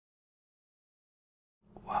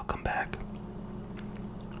welcome back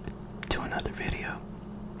to another video.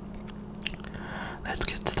 Let's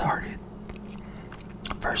get started.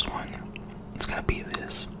 First one, it's gonna be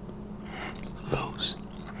this Lowe's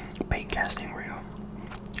bait casting reel.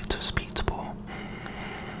 It's a speed spool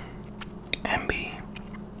MB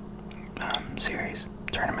series,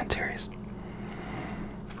 tournament series.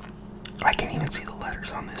 I can't even see the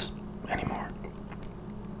letters on this anymore.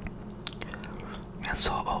 It's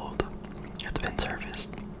so old. It's been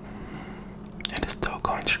serviced and it's still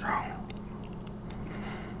going strong.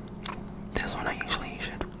 This one I usually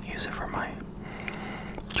should use it for my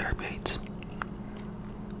jerk baits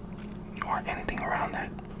or anything around that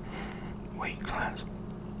weight class.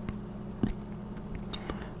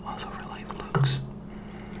 Also for light looks.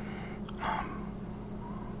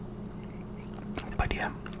 But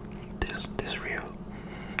yeah, this reel,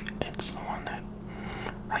 it's the one that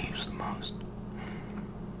I use the most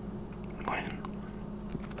when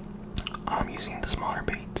I'm using the smaller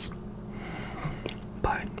baits.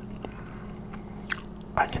 But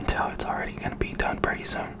I can tell it's already gonna be done pretty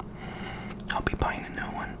soon. I'll be buying a new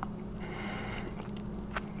one.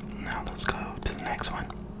 Now let's go to the next one,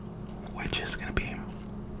 which is gonna be,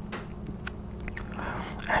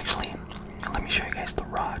 actually, let me show you guys the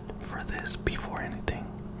rod for this before anything.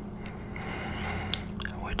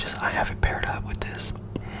 Which is, I have it paired up with this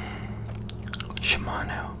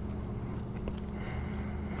Shimano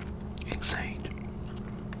Excite.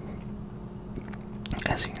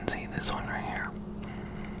 As you can see, this one right here.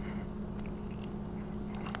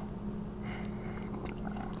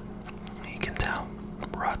 You can tell,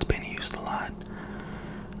 rod's been used a lot.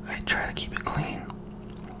 I try to keep it clean.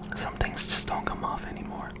 Some things just don't come off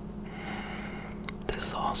anymore. This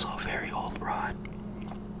is also a very old rod.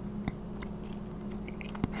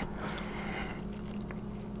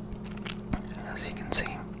 As you can see,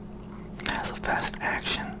 it has a fast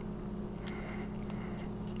action.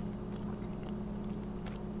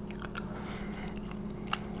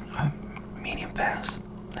 Medium fast,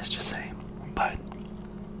 let's just say. But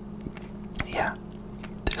yeah,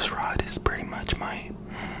 this rod is pretty much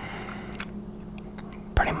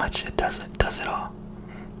it does it all.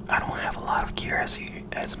 I don't have a lot of gear, as you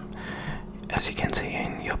can see,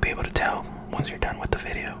 and you'll be able to tell once you're done with the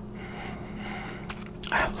video.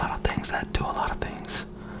 I have a lot of things that do a lot of things.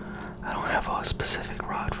 I don't have a specific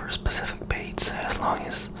rod for specific baits, as long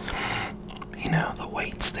as, you know, the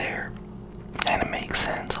weight's there and it makes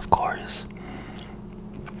sense, of course.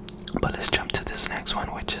 But let's jump to this next one,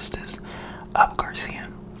 which is this Up Garcia.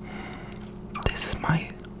 This is my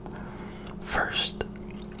first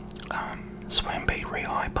swim bait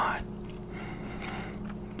reel I bought.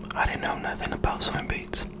 I didn't know nothing about swim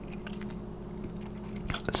baits,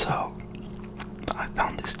 so I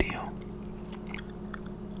found this deal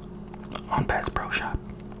on Bass Pro Shop,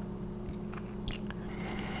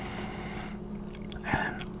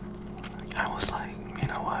 and I was like, you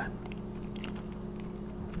know what?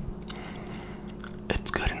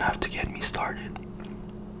 It's good enough to get me started,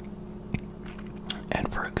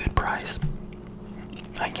 and for a good price,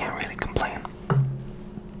 I can't really complain.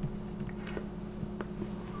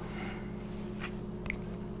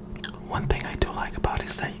 One thing I do like about it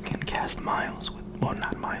is that you can cast miles with, well,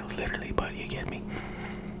 not miles literally, but you get me.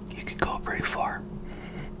 You could go pretty far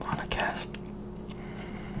on a cast.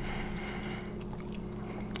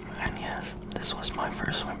 And yes, this was my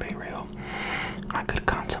first swim bait reel. I could have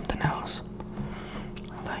gone something else,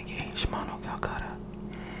 like a Shimano Calcutta.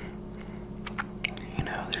 You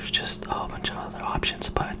know, there's just a whole bunch of other options,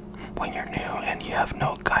 but when you're new and you have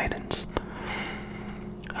no guidance,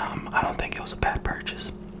 I don't think it was a bad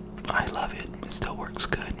purchase. I love it. It still works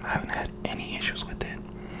good. I haven't had any issues with it.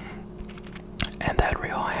 And that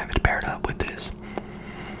reel, I have it paired up with this.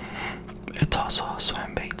 It's also a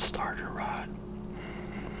swim bait starter rod,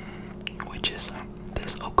 which is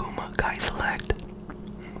this Okuma Guy Select.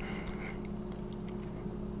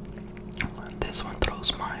 This one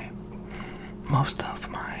throws most of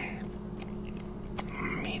my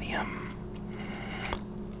medium,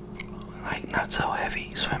 like not so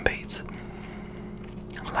heavy swim baits,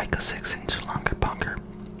 like a 6-inch longer bunker.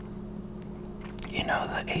 You know,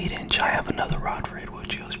 the 8-inch, I have another rod for it,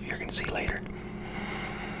 which you're gonna see later.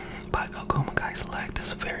 But Okuma Guy Select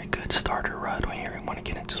is a very good starter rod when you want to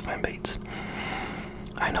get into swim baits.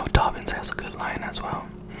 I know Dobbins has a good line as well,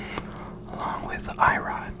 along with the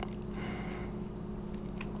iRod.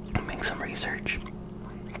 Make some research,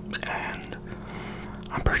 and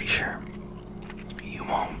I'm pretty sure you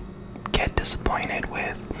won't get disappointed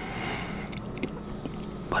with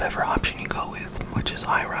whatever option you go with, which is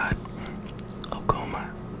iRod,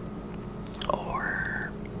 Okuma,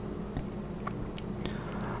 or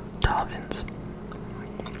ovens.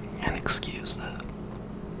 And excuse the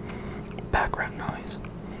background noise.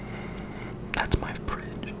 That's my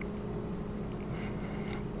fridge.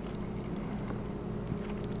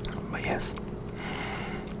 But yes,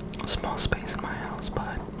 a small space in my house,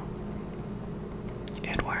 but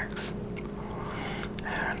it works.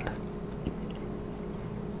 And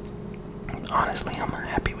honestly, I'm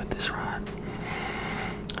happy with this rod.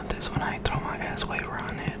 This one, I throw my ass waver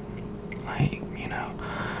on it, like, you know,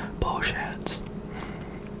 bull sheds,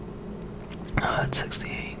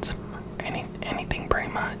 68s, anything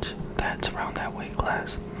pretty much that's around that weight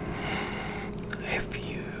class. If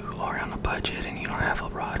you are on a budget and you don't have a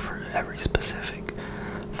rod for every specific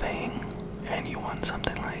thing, and you want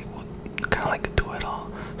something like, kind of like a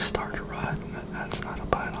do-it-all starter rod, that's not a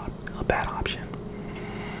bad option.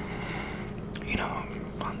 You know,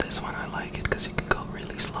 on this one I like it because you can go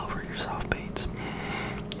really slow for your soft baits,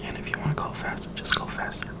 and if you want to go faster, just go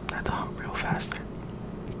faster. That's real faster.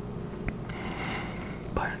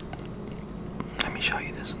 But let me show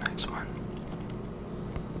you this next one.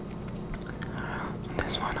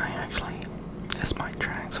 This one is my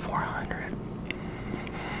Trax 400.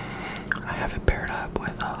 I have it paired up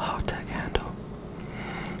with a Hawktech handle,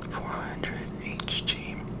 400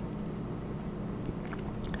 HG.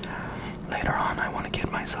 Later on, I want to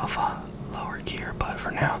get myself a lower gear, but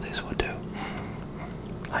for now, this will do.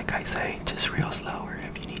 Like I say, just real slower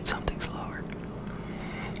if you need something slower.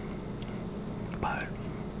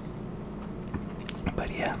 But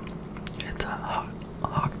yeah, it's a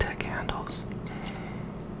Hawktech handles,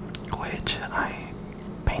 which I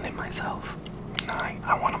painted myself.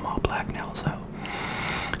 I want them all black now, so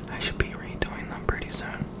I should be redoing them pretty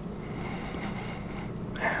soon.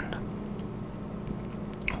 And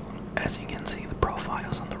as you can see, the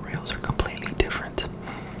profiles on the reels are completely different.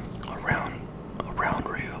 A round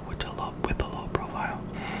reel with a low profile.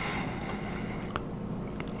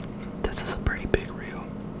 This is a pretty big reel,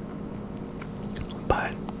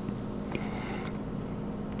 but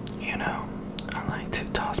you know, I like to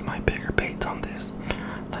toss my bigger baits on this,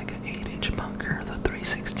 like an 8-inch bunker, the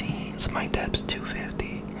 316s, my depth's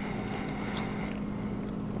 250.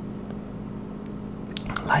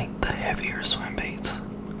 Like the heavier swim baits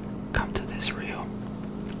come to this reel,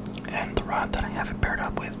 and the rod that I have it paired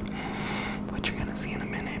up with, which you're gonna see in a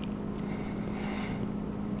minute.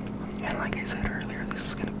 And like I said earlier, this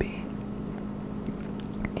is gonna be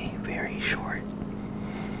a very short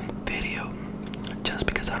video, just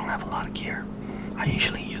because I don't have a lot of gear. I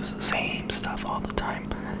usually use the same stuff all the time,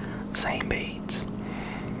 same baits,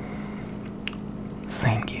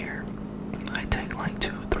 same gear. I take like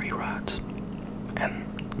 2-3 rods, and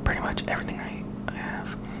pretty much everything I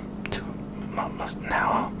have.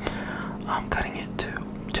 Now I'm cutting it to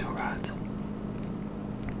 2 rods.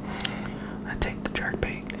 I take the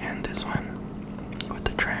jerkbait and this one with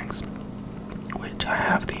the Trax, which I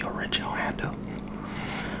have the original handle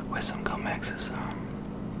with some Gomex's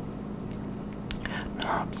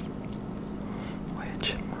knobs,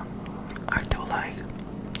 which I do like.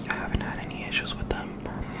 I haven't had any issues with them,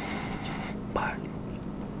 but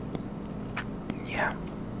yeah.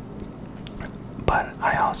 But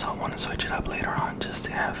I also want to switch it up later on, just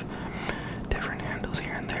to have different handles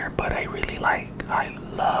here and there. But I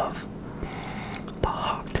love the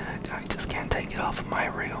Hawktech. I just can't take it off of my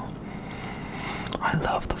reel. I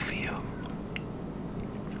love the feel.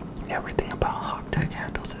 Everything about Hawktech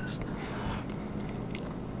handles is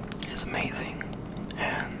amazing,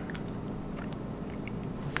 and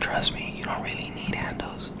trust me, you don't really need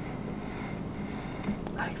handles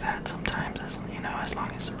like that sometimes, you know, as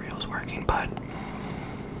long as the reel's working. But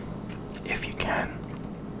if you can,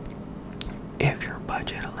 if your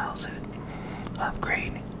budget allows it,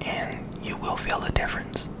 upgrade, and you will feel the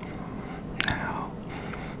difference. Now,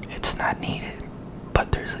 it's not needed,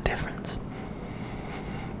 but there's a difference,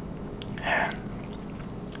 and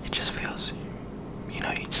it just feels, you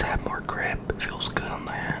know, you just have more grip. It feels good on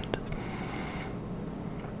the hand.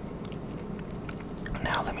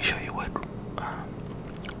 Now let me show you what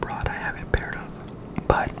rod I have it paired up.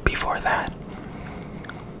 But before that,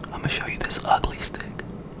 I'm gonna show you this ugly stick.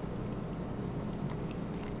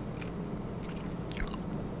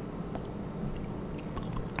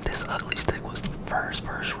 This ugly stick was the first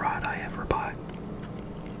rod I ever bought.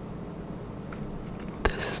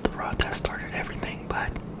 This is the rod that started everything,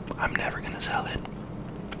 but I'm never gonna sell it.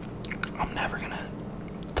 I'm never gonna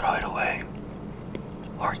throw it away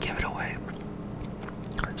or give it away,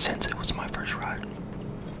 since it was my first rod.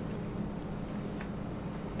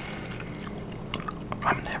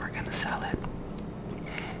 I'm never gonna sell it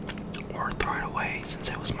or throw it away, since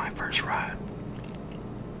it was my first rod.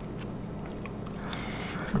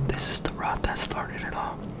 This is rod that started it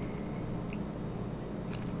all.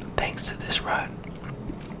 Thanks to this rod,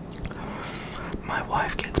 my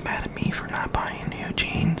wife gets mad at me for not buying new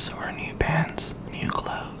jeans or new pants, new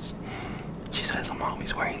clothes. She says I'm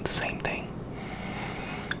always wearing the same thing.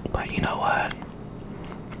 But you know what?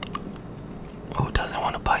 Who doesn't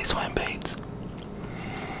want to buy swim baits?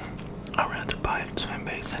 I'd rather buy swim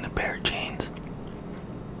baits than a pair of jeans.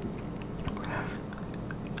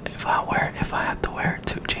 If I have to wear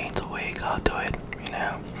 2 jeans a week, I'll do it, you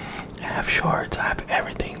know. I have shorts, I have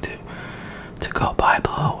everything to go by the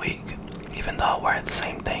whole week. Even though I wear the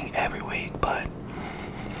same thing every week, but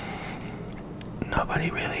nobody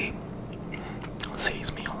really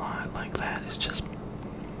sees me a lot like that. It's just,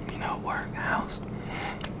 you know, work, house,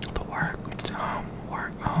 the work, home,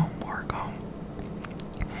 work, home, work, home.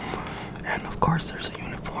 And of course there's a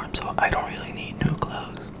uniform, so I don't really need new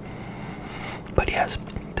clothes. But yes,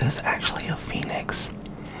 this is actually a Phoenix.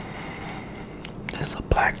 This is a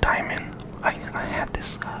black diamond. I had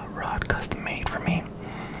this rod custom made for me.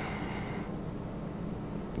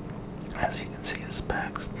 As you can see the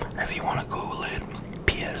specs. If you want to Google it,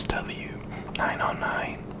 PSW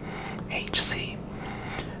 909 HC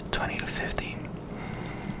 20 to 50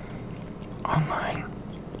 online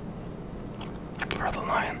for the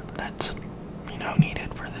line that's, you know,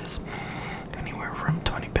 needed for this, anywhere from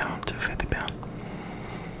 20 pound to 50 pound.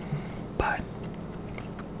 But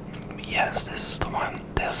yes, this is the one.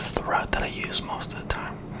 This is the rod that I use most of the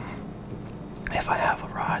time. If I have a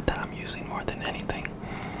rod that I'm using more than anything,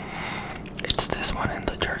 it's this one and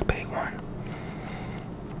the jerkbait one.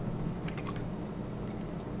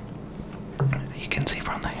 You can see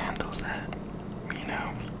from the handles that, you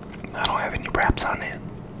know, I don't have any wraps on it.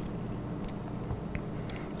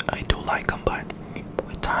 I do like them, but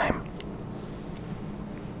with time,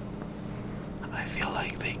 I feel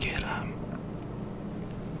like they get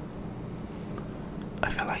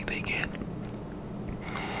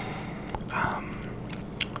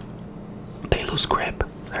they lose grip.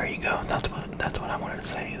 There you go. That's what I wanted to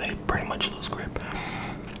say. They pretty much lose grip.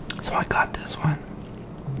 So I got this one,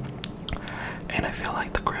 and I feel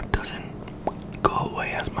like the grip doesn't go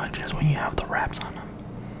away as much as when you have the wraps on them.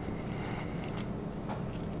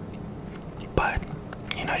 But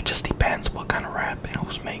you know, it just depends what kind of wrap and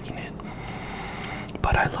who's making it.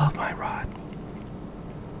 But I love my rod.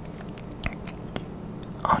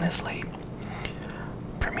 Honestly,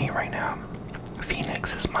 for me right now,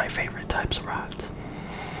 Phoenix is my favorite types of rods.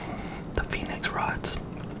 The Phoenix rods,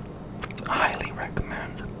 highly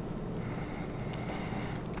recommend.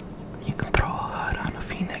 You can throw a HUD on a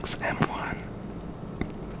Phoenix M1.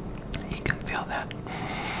 You can feel that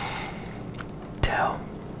tail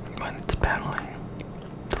when it's paddling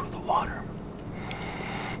through the water.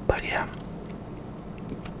 But yeah,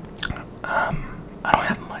 I don't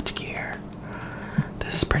have much gear.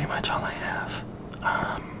 This is pretty much all I have.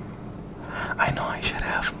 I know I should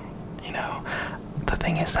have, you know, the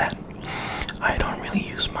thing is that I don't really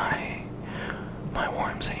use my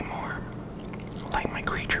worms anymore, like my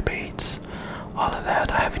creature baits, all of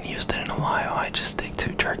that. I haven't used it in a while. I just stick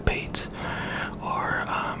to jerk baits, or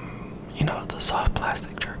you know, the soft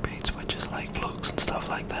plastic jerk baits, which is like flukes and stuff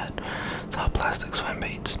like that, soft plastic swim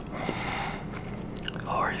baits.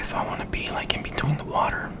 Or if I want to be like in between the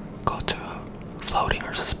water, go to a floating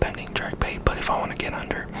or suspending jerk bait. But if I want to get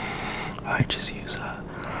under, I just use a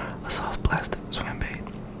soft plastic swim bait.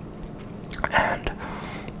 And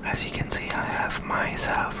as you can see, I have my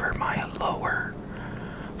setup for my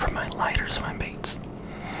lighter swim baits,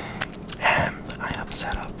 and I have a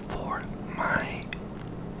setup for my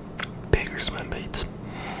bigger swim baits,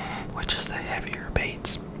 which is the heavier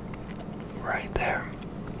baits right there.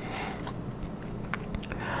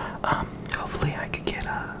 Hopefully I could get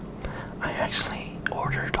I actually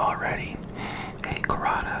ordered already a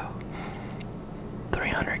Corrado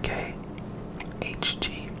 300K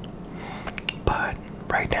HG, but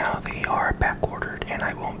right now they are back ordered and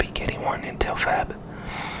I won't be getting one until Feb,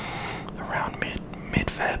 around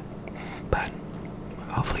mid-Feb, but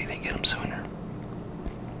hopefully they get them sooner.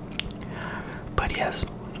 But yes,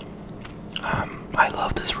 I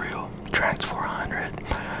love this reel. Tranx 400.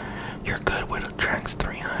 You're good with a Tranx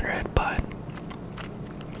 300, but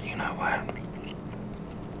you know what?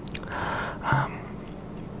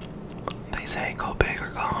 They say go big or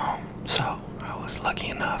go home. So I was lucky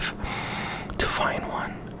enough to find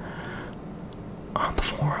one on the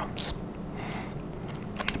forums.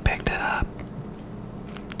 Picked it up,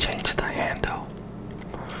 changed the handle,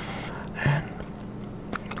 and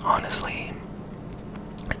honestly,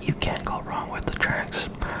 you can't go wrong with the Tranx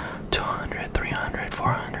 200, 300,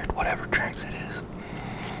 400, whatever Tranx it is.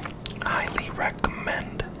 Highly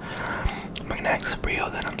recommend. reel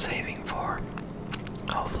that I'm saving for.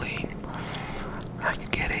 Hopefully, I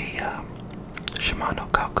could get a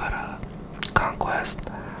Shimano Calcutta Conquest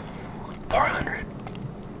 400.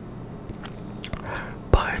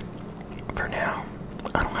 But for now,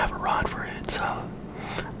 I don't have a rod for it, so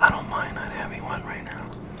I don't mind not having one right now.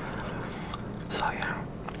 So yeah,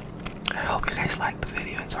 I hope you guys liked the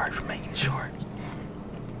video, and sorry for making it short.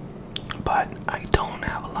 But I don't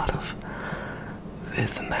have a lot of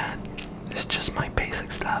this and that. It's just my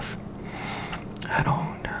basic stuff. I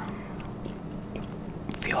don't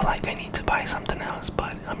feel like I need to buy something else,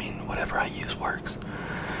 but I mean, whatever I use works.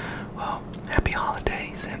 Well, happy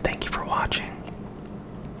holidays, and thank you for watching.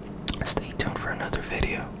 Stay tuned for another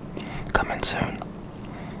video coming soon.